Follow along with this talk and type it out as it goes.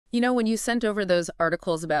You know, when you sent over those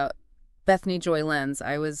articles about Bethany Joy Lenz,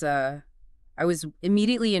 I was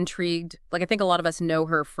immediately intrigued. Like, I think a lot of us know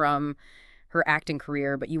her from her acting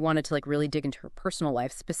career, but you wanted to like really dig into her personal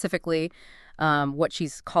life, specifically what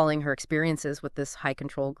she's calling her experiences with this high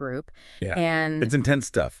control group. Yeah. And It's intense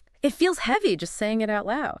stuff. it feels heavy just saying it out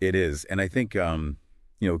loud. It is. And I think, a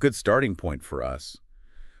good starting point for us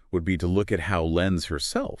would be to look at how Lenz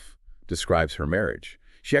herself describes her marriage.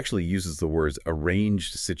 She actually uses the words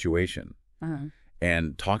arranged situation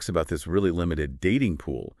and talks about this really limited dating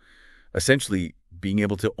pool, essentially being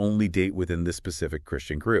able to only date within this specific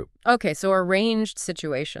Christian group. Okay, so arranged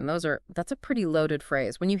situation. That's a pretty loaded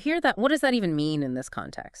phrase. When you hear that, what does that even mean in this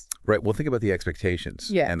context? Right. Well, think about the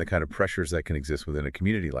expectations Yeah. and the kind of pressures that can exist within a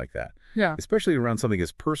community like that. Yeah. Especially around something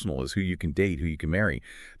as personal as who you can date, who you can marry.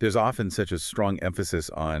 There's often such a strong emphasis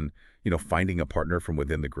on, finding a partner from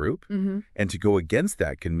within the group. Mm-hmm. And to go against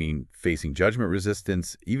that can mean facing judgment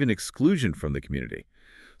resistance, even exclusion from the community.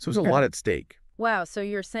 So there's a lot at stake. Wow, so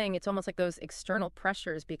you're saying it's almost like those external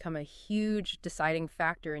pressures become a huge deciding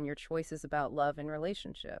factor in your choices about love and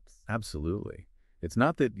relationships. Absolutely. It's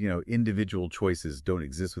not that, individual choices don't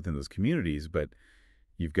exist within those communities, but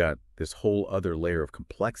you've got this whole other layer of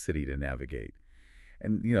complexity to navigate.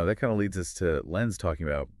 And, that kind of leads us to Lenz talking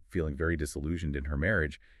about feeling very disillusioned in her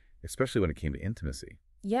marriage, especially when it came to intimacy.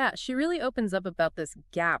 Yeah, she really opens up about this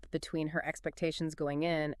gap between her expectations going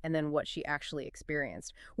in and then what she actually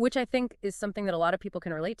experienced, which I think is something that a lot of people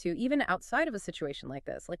can relate to, even outside of a situation like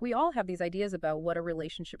this. Like, we all have these ideas about what a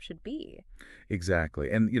relationship should be.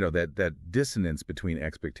 Exactly. And, that dissonance between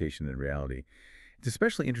expectation and reality. It's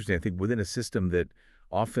especially interesting, I think, within a system that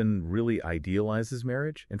often really idealizes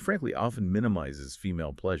marriage and, frankly, often minimizes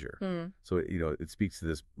female pleasure. So, it speaks to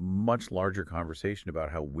this much larger conversation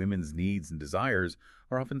about how women's needs and desires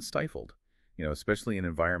are often stifled, especially in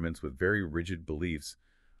environments with very rigid beliefs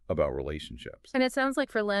about relationships. And it sounds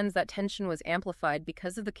like for Lenz, that tension was amplified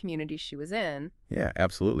because of the community she was in. Yeah,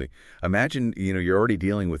 absolutely. Imagine, you're already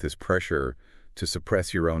dealing with this pressure to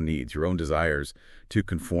suppress your own needs, your own desires, to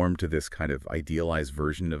conform to this kind of idealized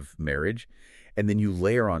version of marriage. And then you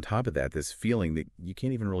layer on top of that this feeling that you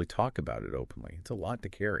can't even really talk about it openly. It's a lot to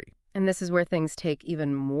carry. And this is where things take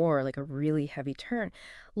even more like a really heavy turn.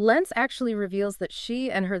 Lenz actually reveals that she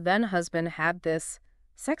and her then husband had this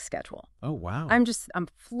sex schedule. Oh, wow. I'm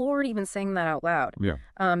floored even saying that out loud.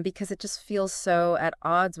 Yeah. Because it just feels so at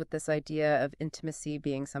odds with this idea of intimacy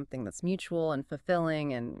being something that's mutual and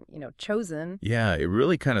fulfilling and, chosen. Yeah, it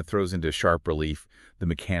really kind of throws into sharp relief the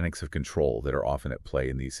mechanics of control that are often at play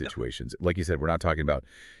in these situations. Like you said, we're not talking about,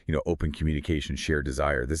 open communication, shared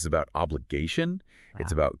desire. This is about obligation. Wow.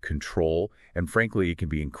 It's about control. And frankly, it can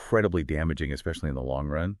be incredibly damaging, especially in the long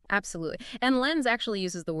run. Absolutely. And Lenz actually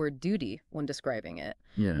uses the word duty when describing it,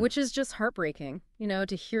 which is just heartbreaking,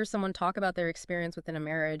 to hear someone talk about their experience within a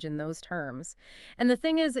marriage in those terms. And the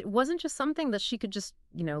thing is, it wasn't just something that she could just,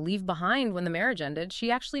 leave behind when the marriage ended.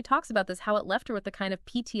 She actually talks about this, how it left her with the kind of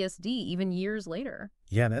PTSD even years later.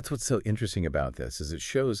 Yeah, that's what's so interesting about this, is it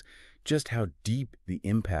shows just how deep the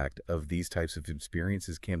impact of these types of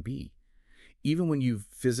experiences can be. Even when you've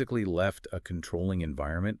physically left a controlling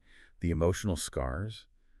environment, the emotional scars,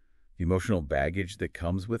 the emotional baggage that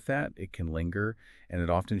comes with that, it can linger, and it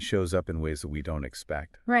often shows up in ways that we don't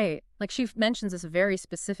expect. Right. Like, she mentions this very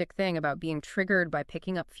specific thing about being triggered by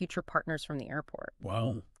picking up future partners from the airport.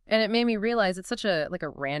 Wow. And it made me realize, it's such a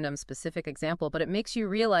random specific example, but it makes you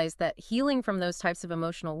realize that healing from those types of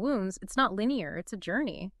emotional wounds, it's not linear, it's a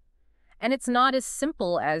journey. And it's not as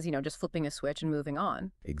simple as, just flipping a switch and moving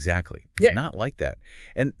on. Exactly. It's not like that.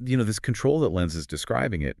 And, this control that Lenz is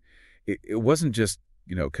describing, it wasn't just,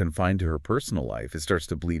 confined to her personal life. It starts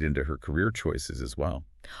to bleed into her career choices as well.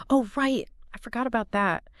 Oh, right. I forgot about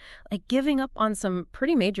that. Like, giving up on some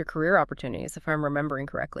pretty major career opportunities, if I'm remembering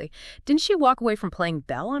correctly. Didn't she walk away from playing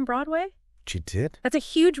Belle on Broadway? She did? That's a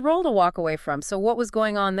huge role to walk away from. So what was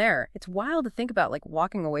going on there? It's wild to think about, like,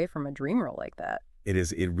 walking away from a dream role like that. It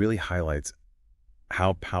is. It really highlights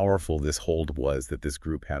how powerful this hold was that this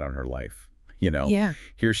group had on her life. Yeah.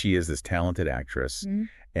 Here she is, this talented actress,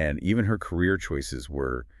 and even her career choices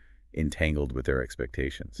were entangled with their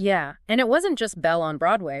expectations. Yeah. And it wasn't just Belle on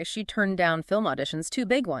Broadway. She turned down film auditions, 2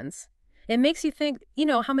 big ones. It makes you think,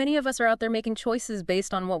 how many of us are out there making choices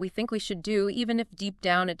based on what we think we should do, even if deep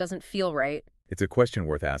down it doesn't feel right. It's a question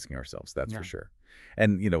worth asking ourselves, that's for sure.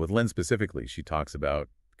 And, with Lenz specifically, she talks about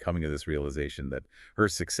coming to this realization that her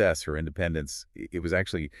success, her independence, it was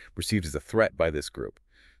actually perceived as a threat by this group.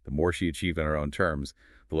 The more she achieved on her own terms,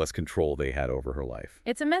 the less control they had over her life.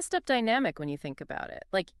 It's a messed up dynamic when you think about it.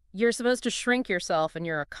 Like, you're supposed to shrink yourself and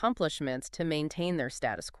your accomplishments to maintain their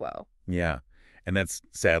status quo. Yeah. And that's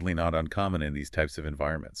sadly not uncommon in these types of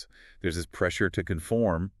environments. There's this pressure to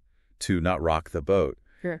conform, to not rock the boat.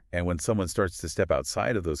 Sure. And when someone starts to step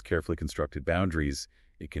outside of those carefully constructed boundaries,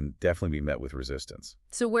 it can definitely be met with resistance.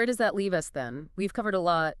 So where does that leave us then? We've covered a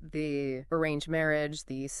lot: the arranged marriage,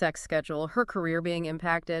 the sex schedule, her career being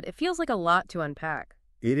impacted. It feels like a lot to unpack.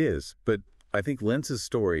 It is, but I think Lenz's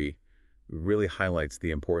story really highlights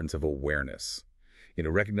the importance of awareness.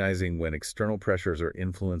 Recognizing when external pressures are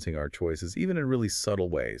influencing our choices, even in really subtle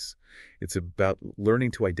ways. It's about learning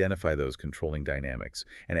to identify those controlling dynamics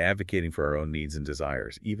and advocating for our own needs and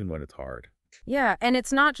desires, even when it's hard. Yeah, and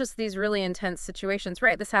it's not just these really intense situations,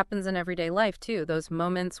 right? This happens in everyday life, too. Those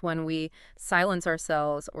moments when we silence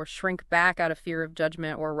ourselves or shrink back out of fear of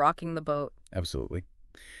judgment or rocking the boat. Absolutely.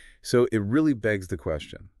 So it really begs the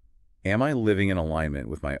question, am I living in alignment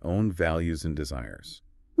with my own values and desires?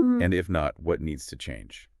 And if not, what needs to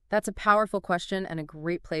change? That's a powerful question and a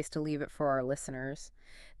great place to leave it for our listeners.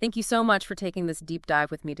 Thank you so much for taking this deep dive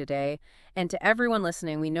with me today. And to everyone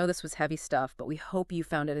listening, we know this was heavy stuff, but we hope you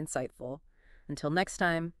found it insightful. Until next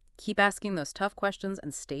time, keep asking those tough questions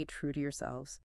and stay true to yourselves.